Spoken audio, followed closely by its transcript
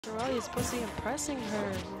After all, you're supposed to be impressing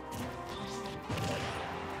her.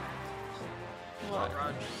 What?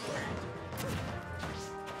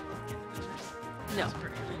 No.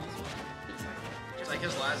 It's like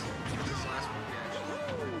his last movie actually.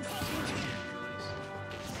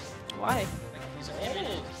 Why? Like he's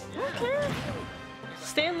old. I don't care.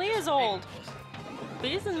 Stan Lee is old. But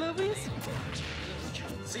he's in movies.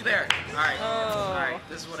 See there. Alright. Oh. Alright,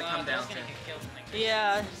 this is what it comes down to.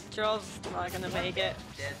 Yeah, Joel's not gonna make it.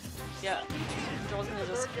 Yeah. Joel's gonna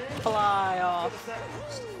just fly off.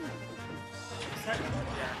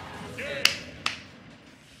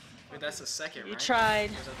 Wait, that's the second, You right? tried.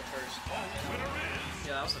 Or was that the first?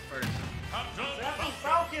 Yeah, that was the first.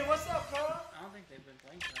 Falcon, what's up, bro? I don't think they've been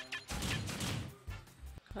playing for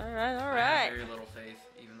long. Alright, I have alright. very little faith,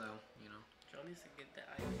 even though, you know. Joel needs to get the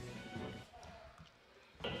Ike.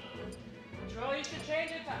 Joel, you should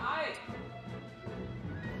change it to Ike.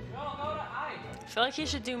 Joel, go to Ike. I feel like he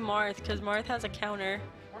should do Marth, because Marth has a counter.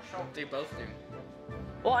 Or Schultz. They both do.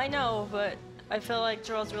 Well, I know, but I feel like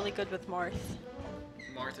Joel's really good with Marth.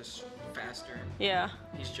 Martha's faster. Yeah.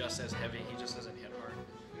 He's just as heavy. He just doesn't hit hard.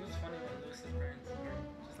 It was funny when Lewis's parents were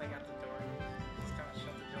just like at the door. Just kind of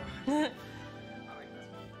shut the door. I like this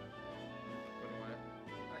one. What?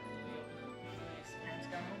 Like when we opened it, his parents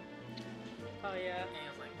got home, Oh, yeah. and he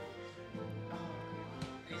was like, oh.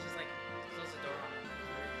 And he's just like, close the door on him.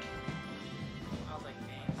 I was like,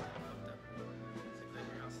 dang, it's kind of fucked up. It's like, leave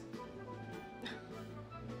your house.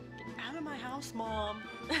 Get out of my house, Mom.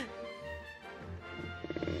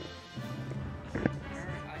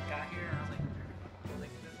 I got here and I was like,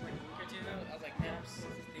 this is like a week or two ago. I was like, man, I'm so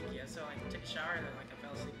stinky. So I took a shower and then like I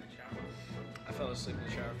fell asleep in the shower. I fell asleep in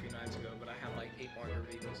the shower a few nights ago, but I had like 8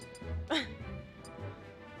 margaritas.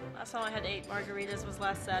 Last time I had 8 margaritas was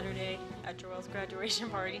last Saturday at Joel's graduation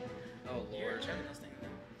party. Oh You're lord. chugging this thing then.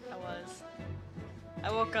 I was.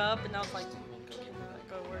 I woke up and I was like,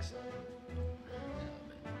 go to work.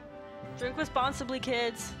 Drink responsibly,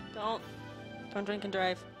 kids. Don't drink and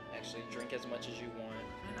drive. Actually, drink as much as you want.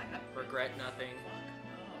 Man, I got Regret nothing.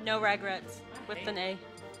 No regrets. With an A.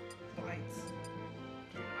 bites.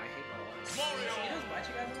 I hate my life. You know those bites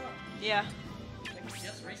you guys about? Yeah. Like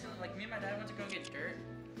just recently, like me and my dad went to go get dirt.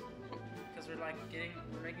 Because we're making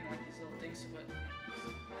like these little things to put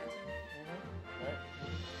plants in. Right?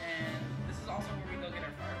 And this is also where we go get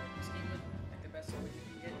our fire scheme with, like the best wood you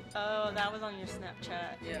can get. Oh, that was on your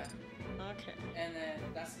Snapchat. Yeah. Okay. And then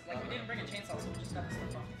that's like we didn't bring a chainsaw, so we just got the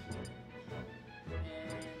stuff off the floor. And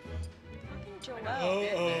Fucking I Joel. got a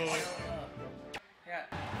bit that yeah,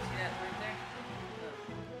 see that right there? Look.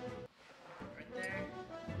 Right there.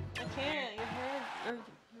 I can't. Your head, or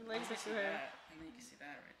your legs are You can see too heavy. that, and then you can see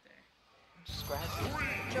that right there. Scratch it.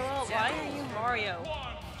 Joel, why are you Mario?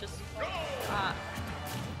 Just stop.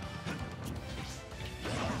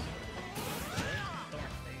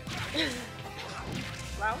 There you go.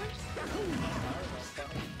 Flowers?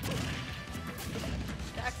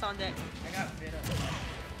 Stacks on deck. I got bit up.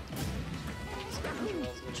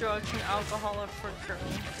 Drugs and alcohol are for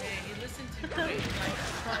girls. Hey, he listened to wait, like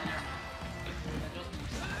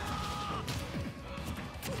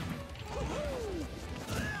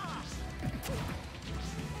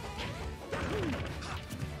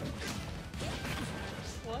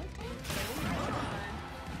What?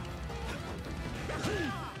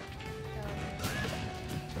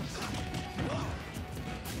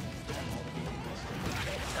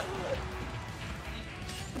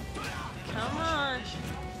 Come on.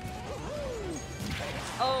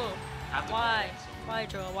 Oh, why? Why,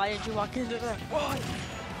 Joel? Why did you walk into that? Why?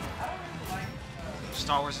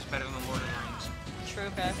 Star Wars is better than Lord of the Rings. True,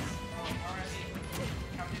 Beth.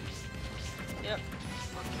 Yep.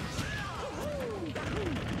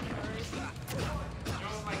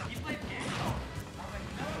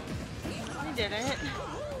 He didn't.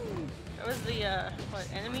 That was the, what,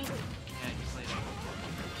 enemy? Yeah, he played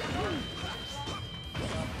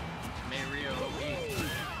Mario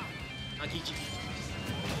Agichi.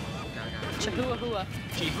 Chihuahua.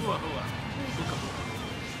 Chihuahua.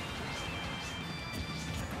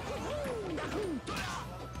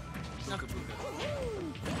 No. Buka buka.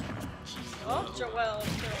 Oh, Joel.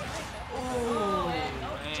 Oh,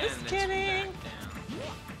 just and it's kidding. back down.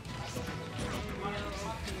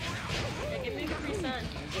 Yeah, give me 50%.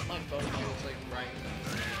 Get my phone. It's like right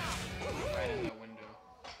in that window.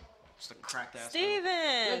 Just a cracked ass.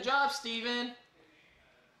 Steven! Good job, Steven.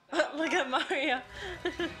 Look at Mario.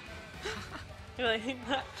 You're like,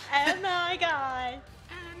 oh my god.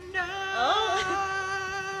 Oh.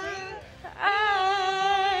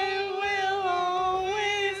 I will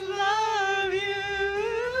always love you.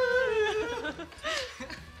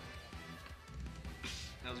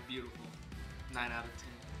 That was beautiful. 9 out of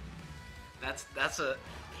 10. That's a.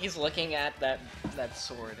 He's looking at that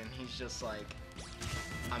sword and he's just like,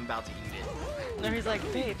 I'm about to eat it. No, he's like,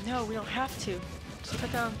 babe, no, we don't have to. Just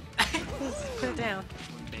put down. Just put it down.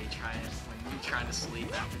 When you trying to sleep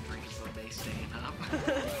after drinking, so they staying up.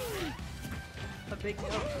 A big no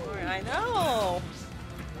for it. I know.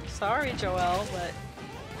 Sorry, Joel, but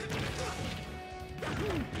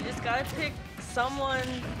you just gotta pick someone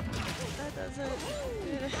that doesn't.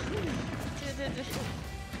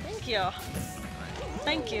 Thank you.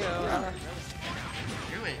 Thank you.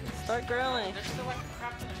 Do it. Start grilling. There's still like a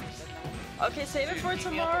crap ton of meat that no one- Okay, save it for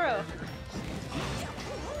tomorrow.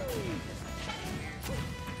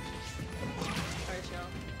 Alright, Joe.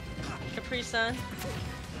 Capri Sun.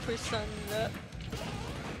 Capri Sun up.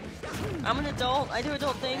 I'm an adult. I do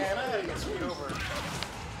adult things. Man, I gotta get screwed over.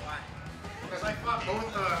 Why? Because I fought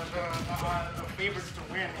both the favorites to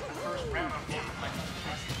win in the first round on both of my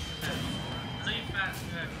classes. I know you fast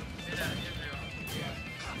did Israel.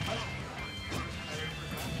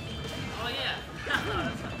 Oh yeah.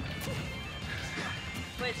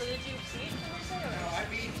 Wait, so did you beat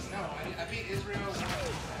Capri No, I beat Israel.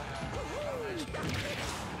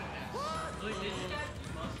 Louis, did you guys do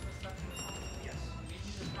most of the stuff? Yes. Did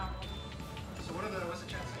you just not all? So what's the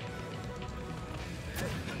chat say?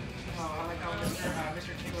 Oh, I like how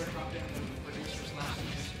Mr. Taylor dropped in the producer's last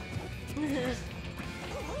news.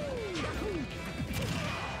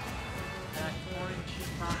 That orange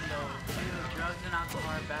Chipondo. Drugs and alcohol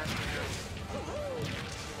are bad for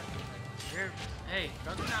you. Hey,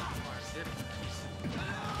 drugs and alcohol are good.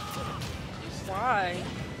 Why?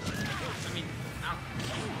 I mean,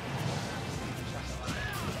 alcohol.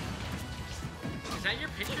 Is that your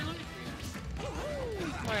picture, Louis?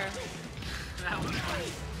 Where? That was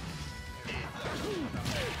funny.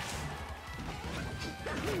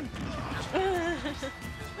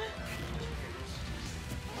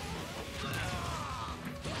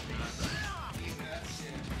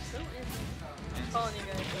 I'm calling you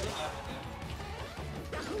guys.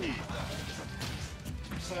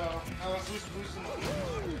 So, who's in the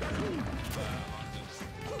lead?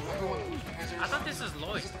 I thought this was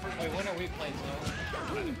Lloyd. Wait, when are we playing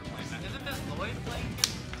Zoe? Isn't this Lloyd playing?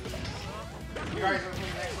 You guys are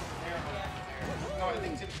playing next one there. No, I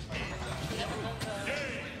think Tim's playing.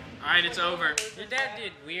 Alright, it's over. Your dad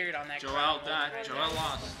did weird on that. Joel died. Joel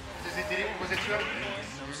lost. Was it 2 out of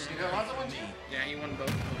 3? Did Alonzo win 2? Yeah, he won both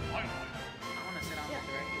of them. I want to sit on the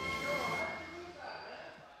director.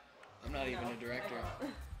 I'm not even a director.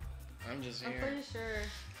 I'm just I'm here. pretty sure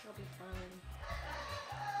it'll be fun.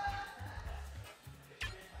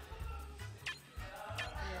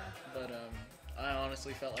 But I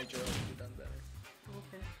honestly felt like Joel could have done better.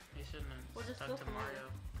 Okay. He shouldn't We'll have just stuck go to for Mario.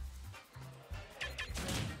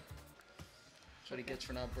 What he gets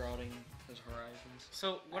for not broadening his horizons.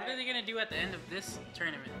 So, what are they gonna do at the end of this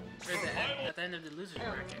tournament? Or at the end of the losers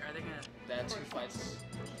bracket? Are they gonna? That's who fights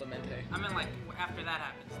Clemente. I mean, like after that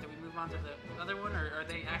happens, do we move on to the other one, or are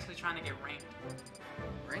they actually trying to get ranked?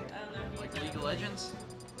 Ranked? I don't know. Like League of Legends?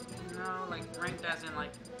 No, like ranked as in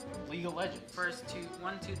like League of Legends. first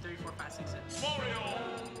 1, 2, 3, 4, 5, 6, 7.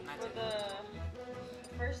 For the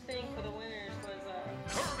first thing for the winners was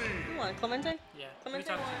who won? Clemente? Yeah. We Clemente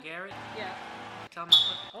talking won. to Garrett. Yeah. Tell him I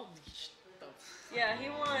put. Oh, Yeah, he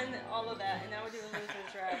won all of that, and now we're doing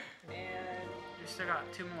losers draft. And we still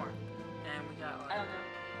got 2 more, and we got I like don't know.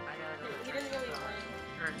 I gotta go. He didn't really win.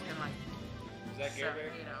 Or in like Is that 7,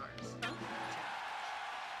 8 hours. Huh?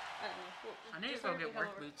 I don't know. I need to go get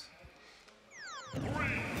work boots. Want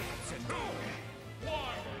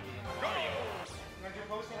to do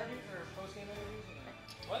post interviews or post game interviews?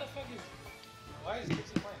 Why is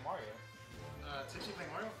Tipsy playing Mario? Tipsy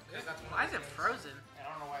playing Mario? Because that's one Why of is the it games. frozen? I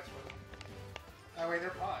don't know why it's frozen. Oh wait,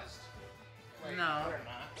 they're paused. Wait, No. they're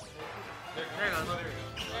not. There it goes.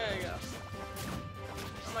 There you go.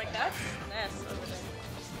 I'm like, that's Ness over there.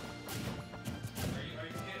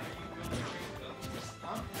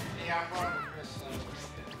 Huh? Yeah, I'm going with Chris.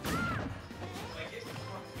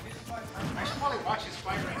 I should probably watch his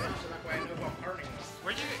fight right now so that way I know who I'm partnering with.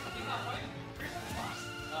 Where'd you?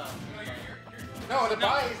 No, the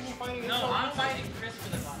buy isn't he fighting? No, I'm fighting Chris for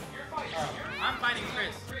the body. I'm fighting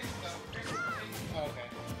Chris. Oh, okay.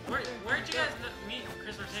 Where'd you guys meet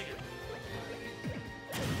Chris Ortega?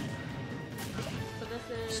 So this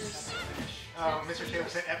is. Oh, Mr. Taylor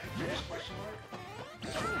said epic finish, question mark?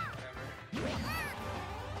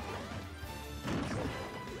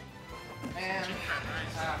 Man,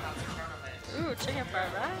 I'm not the tournament. Ooh, chicken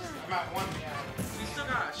fried rice. I'm at 1, yeah. We still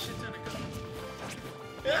got a shit ton to go.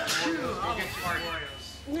 We'll get you Warriors.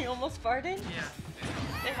 We almost farted? Yeah.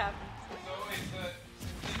 It happens. So is the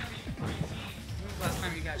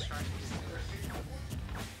guys started?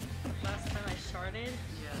 Last time I sharded,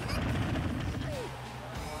 Yeah.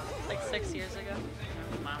 like 6 years ago.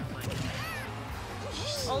 Mine was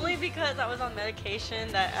like, Only because I was on medication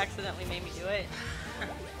that accidentally made me do it.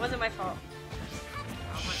 Wasn't my fault.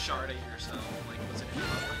 Sharding yourself. Like, was it in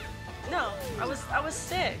public? No, I was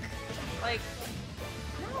sick. Like,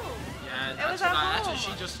 no. Yeah, It that's was what, at that's what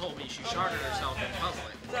home. she just told me. She sharded herself in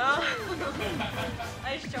public. No.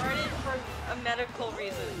 I sharded for medical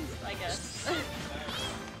reasons, I guess. Steven.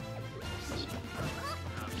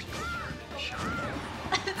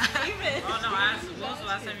 oh no, I asked, when was the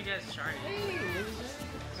last time you guys started? You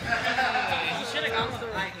should have gone with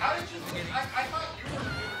Ike. How did you? I thought you were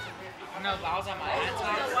giving it to me. No, but I was on my aunt's So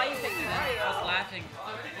house. why you picked I Mario? was laughing,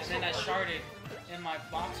 and then I sharded in my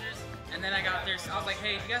boxers, and then I got there. I was like,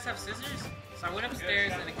 "Hey, do you guys have scissors?" So I went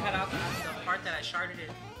upstairs and I cut out the part that I sharded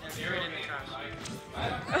it and threw it in the trash.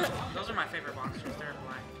 Those are my favorite boxers. They're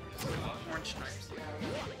black, orange stripes.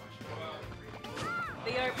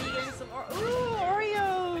 BRB getting some ooh,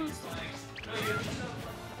 Oreos!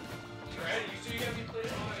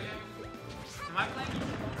 Am I playing?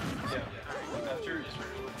 Yeah. After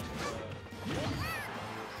Israel.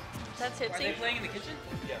 That's Are they Tipsy? playing in the kitchen?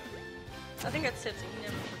 Yeah. I think that's Tipsy. He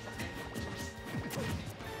never puts it.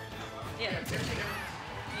 Yeah. Yeah.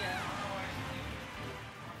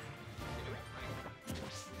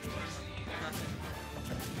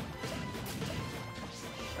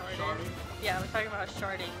 Sharding. Yeah, we're talking about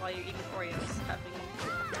sharding while you're eating Oreos.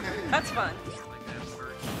 That's fun.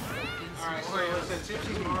 Alright, so it's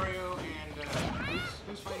Tipsy, Mario, and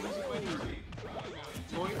who's fighting? Who's he fighting?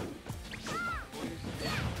 Boyd?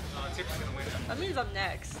 Tipsy's gonna win. That means I'm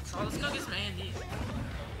next. So let's go get some A&Ds.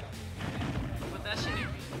 Put that shit in me.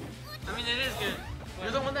 I mean, it is good.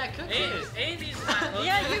 You're the one that cooked it. A&Ds is not low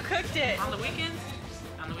Yeah, key. you cooked it. On the weekends?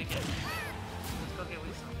 On the weekends. Let's go get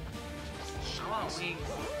wings. I want wings.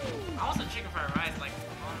 I want some chicken fried rice, like,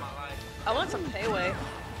 all my life. I want some payway. I want...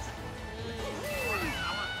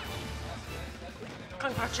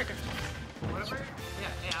 Kung Pao chicken. Whataburger? Yeah,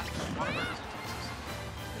 they asked for Whataburgers in Texas.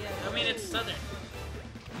 Yeah. I mean, it's southern.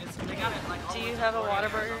 They got it, like, all Do the you way have a to Florida,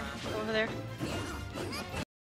 Whataburger Arizona. over there?